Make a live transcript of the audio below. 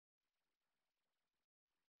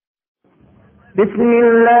بسم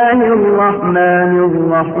الله الرحمن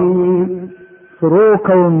الرحیم. شروع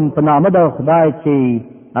کوم په نام د خدای چې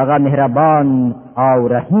هغه مهربان او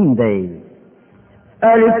رحیم دی.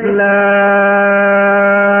 الف لام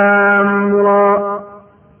را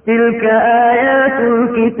تلك آیات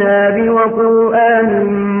الكتاب وقرآن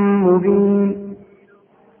مبین.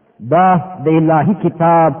 دا د الهی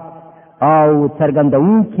کتاب او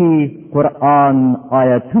څرګندونکي قرآن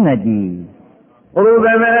آیاتونه دي.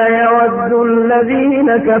 ربما يود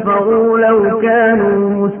الذين كفروا لو كانوا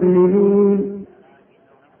مسلمين.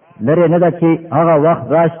 لره نه ده چې هغه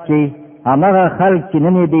وخت راشي چې هغه خلک چې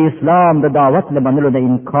نن د اسلام د دعوت له منلو نه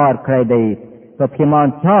انکار کړی دی په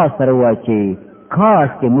پیمانتیا سره وایي چې کاش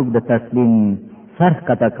کې موږ د تسلیم سر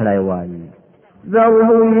کته کړی وای.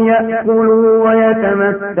 ذرهم يأكلوا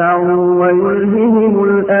ويتمتعوا ويلههم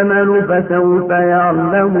الأمل فسوف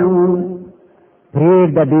يعلمون.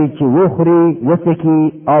 پرېږده دوی چې وخوري وڅکي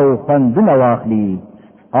او خوندونه واخلي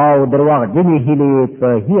او درواغجنې هیلې په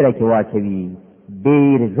هیره کې واچوي.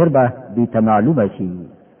 ډېر ژر به دوی ته معلومه شي.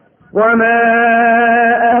 وما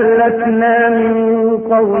أهلكنا من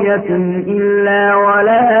قرية إلا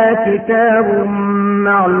ولها كتاب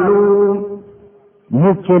معلوم.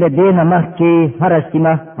 موږ چې له دې نه مخکې هره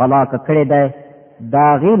سیمه هلاکه کړې ده د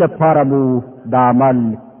هغې لپاره مو د عمل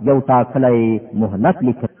یو ټاکلی مهلت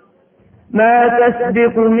لیکلی. ما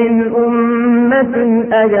تسبق من أمة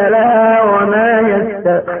أجلها وما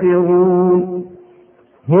يستأخرون.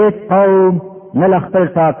 هیڅ قوم نه له خپل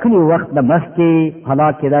ټاکلي وخت نه مخکې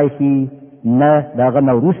هلاک کېدای شي نه د هغه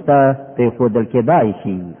نه وروسته پرېښودل کېدای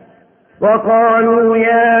شي. وقالوا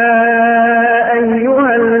يا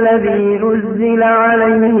أيها الذي نزل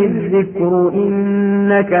عليه الذكر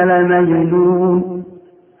إنك لمجنون.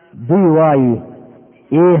 دوی وایي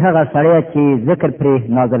ای هغه سړی چې ذکر پرې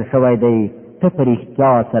نازل شوی دی ته په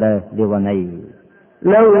رښتیا سره لیونی.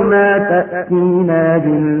 لو ما تأتينا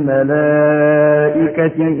بالملائكة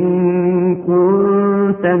إن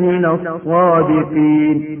كنت من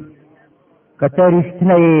الصادقين. که ته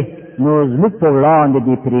رښتینی یې نو زموږ په وړاندې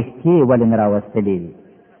دې په رښتې ولې نه راوستلې.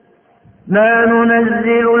 ما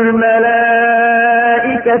ننزل الملائكة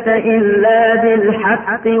إلا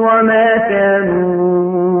بالحق وما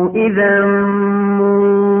كانوا إذا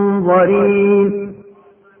منظرين.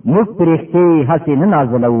 موږ په رښتې هسې نه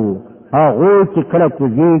نازلوو. هغوی چې کله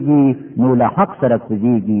کوزېږي نو له حق سره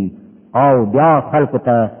کوزېږي او بیا خلکو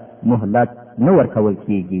ته مهلت نه ورکول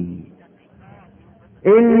کېږي.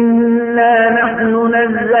 إنا نحن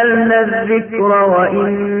نزلنا الذكر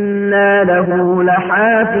وإنا له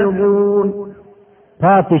لحافظون.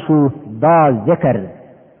 پاتې شو دا ذکر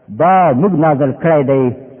دا موږ نازل کړی دی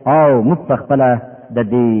او موږ په خپله د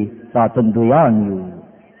دې ساتندویان یو.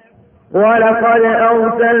 ولقد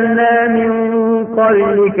أرسلنا من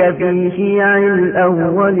قبلك في شيع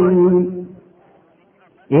الأولين.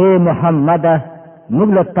 اے محمد موږ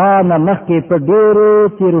له تا نه مخکې په ډېرو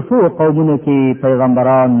تېرو شوو قومونو کې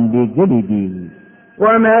پیغمبران لېږلي دي.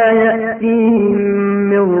 وما يأتيهم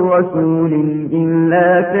من رسول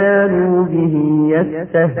إلا كانوا به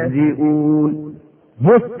يستهزئون.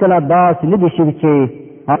 هېڅکله داسې نه دي شوي چې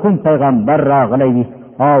کوم پیغمبر راغلی وي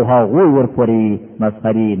او هغوی ورپورې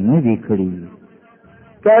مسخرې نه دي کړي.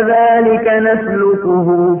 كذلك نسلكه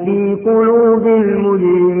في قلوب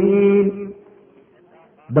المجرمين.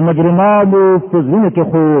 د مجرمانو په زړونو کې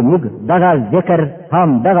خو موږ دغه ذکر هم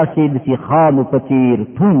دغسې د سیخانو په څېر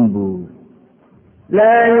توند وو.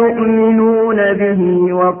 لا يؤمنون به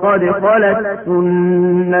وقد خلت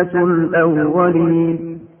سنة الأولين.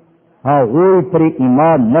 هغوی پرې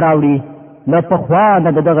ایمان نه راوړي له پخوا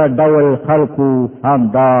نه د دغه ډول خلکو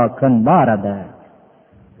همدا کنداره ده.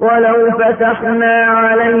 ولو فتحنا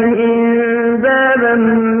عليهم بابا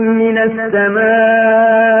من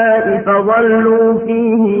السماء فظلوا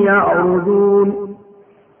فيه يعرضون.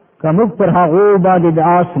 که موږ پر هغوی باندې د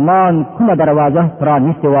آسمان کومه دروازه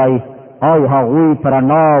پرانیستې وای او هغوی په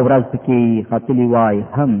رڼا ورځ پکې ختلي وای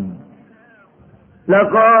هم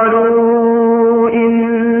لقالوا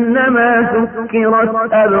إنما سكرت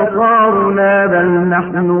أبصارنا بل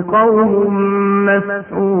نحن قوم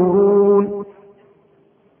مسحورون.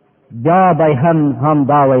 بیا به هم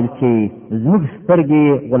دا ویل چې زموږ سترګې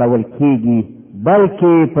غولول کېږي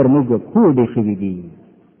بلکې پر موږ کوډې شوي دي.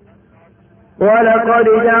 ولقد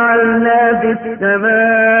جعلنا في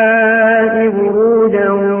السماء بروجا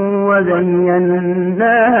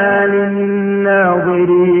وزيناها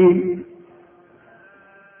للناظرين.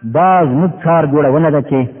 دا زموږ کار جوړونه ده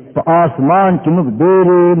چې په آسمان کې موږ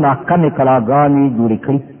ډېرې محکمې کلاګانې جوړې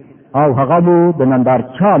کړي او هغه مو د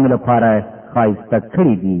نندارچیانو لپاره ښایسته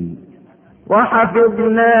کړي دي.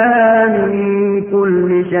 وحفظناها من كل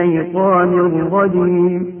شيطان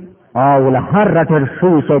رجيم. او له هر رټل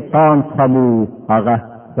شوي شیطان څخه مو هغه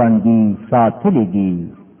خوندي ساتلی دي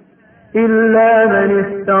إلا من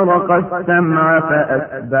استرق السمع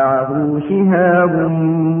فأتبعه شهاب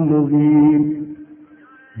مبين.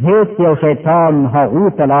 هیڅ یو شیطان هغو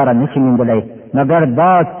ته لاره نشي موندلی مګر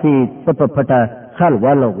دا چې څه په پټه چل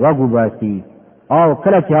ول غوږ وباسي او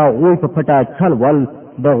کله چې هغوی په پټه چل ول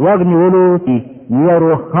د غوږ نیولو یوه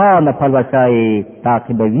روښانه پلوشه یې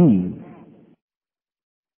تعقیبوي.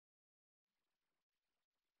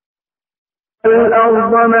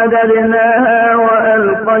 الأرض مددناها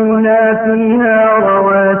وألقينا فيها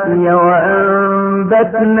رواسي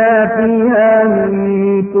وأنبتنا فيها من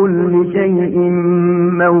كل شيء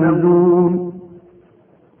موزون.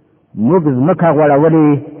 موږ ځمکه غوړولې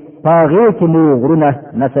په هغې کې مو غرونه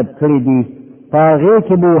نصب کړي دي په هغې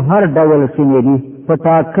کې مو هر ډول سیمې دي په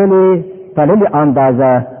ټاکلې تللې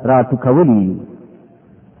اندازه راټوکولي.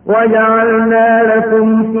 وجعلنا لكم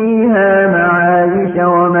فيها معايش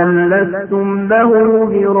ومن لستم له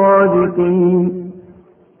برازقين.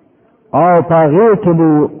 او په هغې کې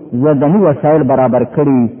مو ژوندني وسایل برابر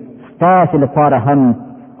کړي ستاسې لپاره هم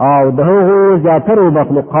او د هغو زیاترو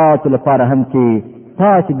مخلوقاتو لپاره هم چې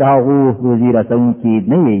تاسې د هغو روزي رسونکي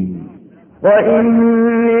نه یئ. وإن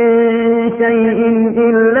من شيء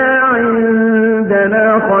إلا عندنا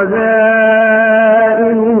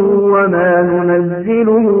خزائنه وما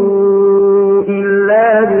ننزله إلا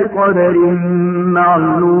بقدر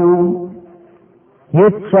معلوم.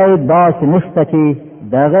 هیڅ شی داسې نشته چې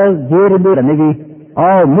د هغه زیرمې نه وي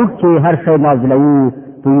او موږ چې هر شی نازلوو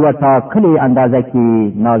په یوه ټاکلې اندازه کې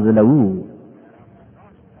نازلوو.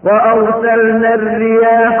 وأرسلنا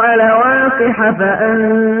الرياح لواقح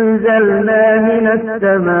فأنزلنا من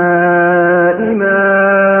السماء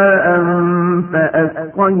ماء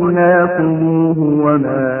فأسقيناكموه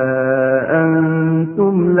وما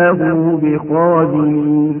أنتم له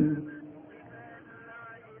بخازنين.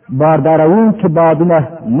 باردارون چې بادونه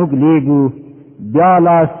موږ لیږو بیا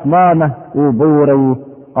له اسمانه اوبه ورو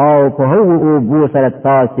او په هغو اوبو سره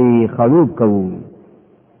تاسې خړوب کوو.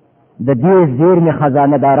 د دې زیرمې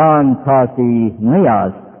خزانه داران تاسې نه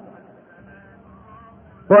یاست.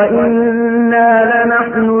 وإنا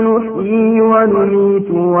لنحن نحيي ونميت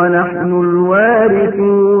ونحن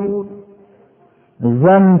الوارثون.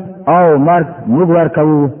 ژوند او مرګ موږ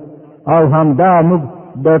ورکوو او همدا موږ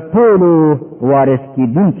د ټولو وارث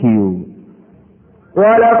کېدونکي یو.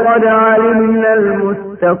 ولقد علمنا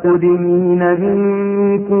المستقدمين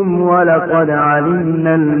منكم ولقد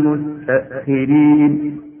علمنا المستأخرين.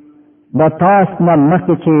 د تاسو نه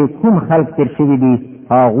مخکې چې کوم خلک تېر شوي دي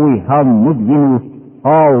هغوی هم موږ وینو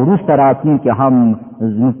او وروسته راتلونکي هم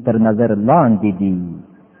زموږ تر نظر لاندې دي.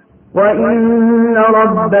 وإن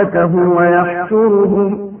ربك هو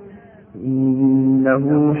يحشرهم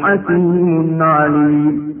إنه حكيم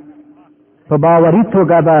عليم. په باوري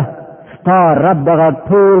توګه به ستا رب دغه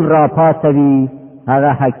ټول را پاسوي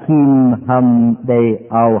هغه حکیم هم دی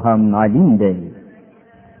او هم علیم دی.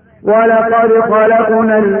 ولقد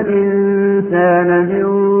خلقنا الإنسان من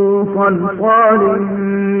صلصال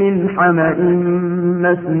من حمأ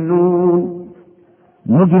مسنون.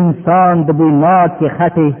 موږ انسان د بویناکې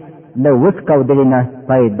خټې له وچکودلې نه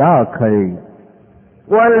پیدا کړ.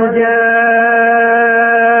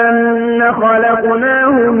 والجان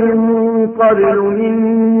خلقناه من قبل من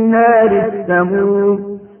نار السموم.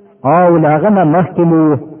 او له هغه نه مخکې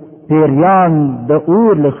مو پیریان د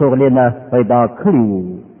اور له شغلې نه پیدا کړي وو.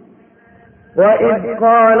 وإذ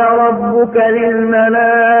قال ربك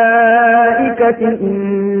للملائكة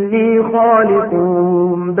إني خالق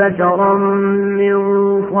بشرا من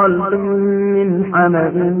صلب من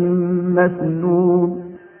حمأ مسنون.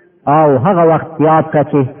 او هغه وخت یاد کړه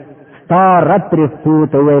چې ستا رب پرښتو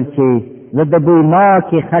ته ویل چې زه د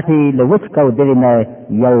بویناکې خټې له وچکودلې نه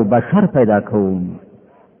یو بشر پیدا کوم.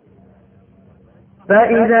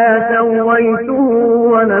 فإذا سويته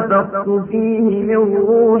ونفخت فيه من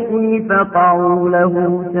روحي فقعوا له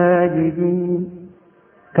ساجدين.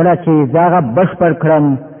 کله چې زه هغه بشپړ کړم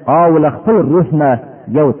او له خپل روح نه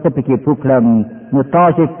یو څه پکې پوه کړم نو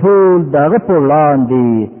تاسې ټول د هغه په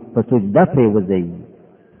وړاندې په سجده پرېوځئ.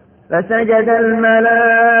 فسجد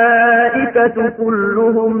الملائكة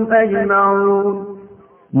كلهم أجمعون.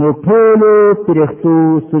 نو ټولو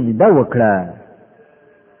فرښتو سجده وکړه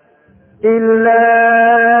إلا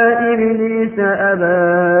إبليس أبى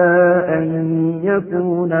أن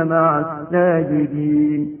يكون مع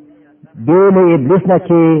الساجدين. دون ابلیس نه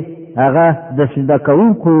چې هغه د سجده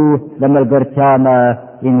کوونکو د ملګرتیا نه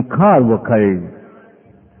انکار وکړ.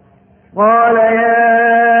 قال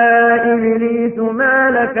يا إبليس ما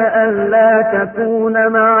لك ألا تكون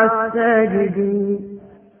مع الساجدين.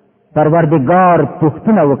 پروردگار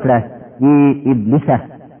پوښتنه وکړه ای ابلیسه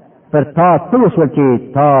پر تا څه وشول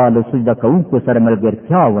چې تا له سجده کوونکو سره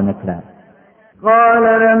ملګرتیا ونه کړه؟ قال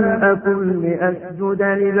لم أكن لأسجد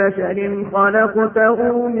لبشر خلقته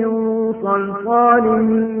من صلصال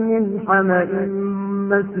من حمأ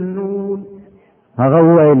مسنون. هغه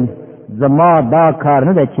وویل زما دا کار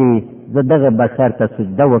نه ده چې زه دغه بشر ته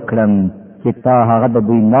سجده وکړم چې تا هغه د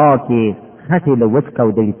بویناکې خټې له وچ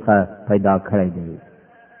کودري څخه پیدا کړی دی.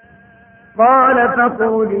 قال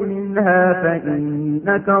فاخرج منها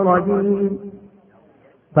فإنك رجيم.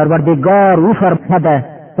 پروردگار وفرماده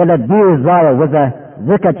ته له دې ځایه وځه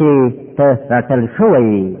ځکه چې ته رټل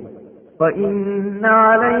شوی. وإن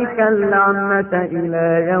عليك اللعنة إلى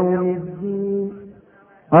يوم الدين.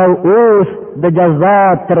 او اوس د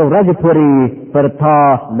جزا تر ورځې پورې پر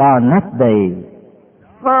تا لعنت دی.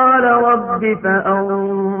 قال رب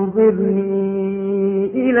فأنظرني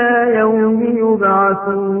إلى يوم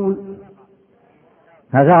يبعثون.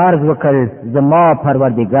 هغه عرض وکړ زما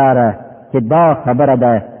پروردګاره چې دا خبره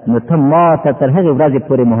ده نو ته ما ته تر هغې ورځې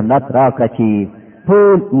پورې مهلت راکړه چې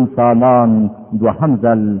ټول انسانان دوهم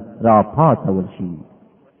ځل راپاڅول شي.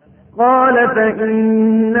 قال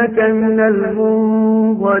فإنك من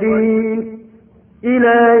المنظرين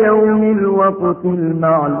إلى يوم الوقت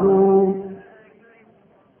المعلوم.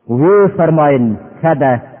 وی فرمایل ښه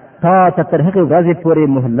ده تا ته تر هغې ورځې پورې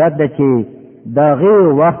مهلت ده چې د هغې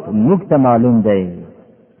وخت موږ ته معلوم دی.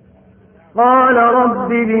 قال رب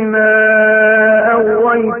بما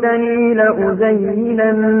أغويتني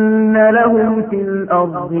لأزينن لهم في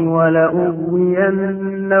الأرض ولأغوينهم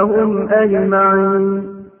أجمعين.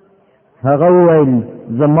 هغه وویل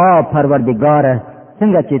زما پروردګاره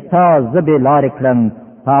څنګه چې تا زه بې لارې کړم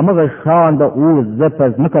په همغه شان د اوس زه په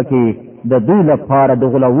ځمکه کې د دوی لپاره د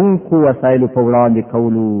غولونکو وسایلو په وړاندې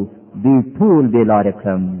کولو دوی ټول بې لارې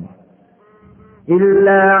کړم.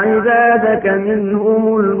 إلا عبادك منهم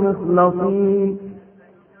المخلصين.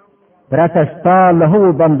 پرته ستا له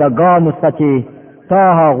هغو بندګانو څخه چې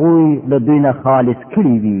تا هغوی له دوی نه خالص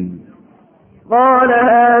کړي وي. قال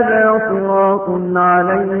هذا صراط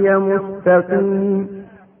علي مستقيم.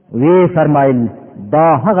 وی فرمایل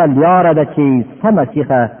دا هغه لاره ده چې سمه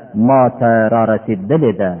سیخه ما ته را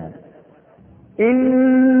رسېدلې ده.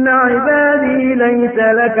 إن عبادي ليس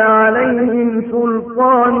لك عليهم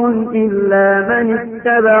سلطان إلا من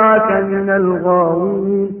اتبعك من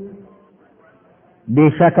الغاوين.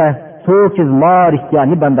 بېشکه څوک چې زما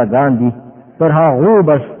رښتیاني بندګان دي پر هغو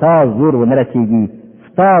به ستا زور ونه رسېږي.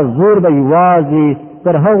 ستا زور به یوازې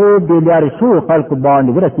پر هغو بېلارې شوو خلکو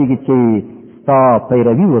باندې ورسېږي چې ستا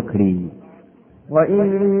پیروي وکړي.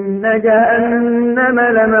 وإن جهنم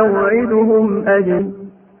لموعدهم أجمعين.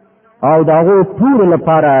 او د هغو ټولو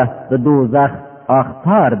لپاره د دوزخ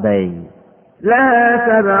اخطار دی. لها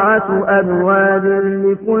 7 أبواب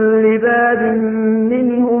لكل باب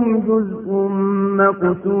منهم جزء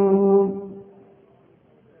مقسوم.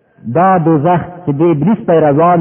 دا دوزخ چې د ابلیس پیروان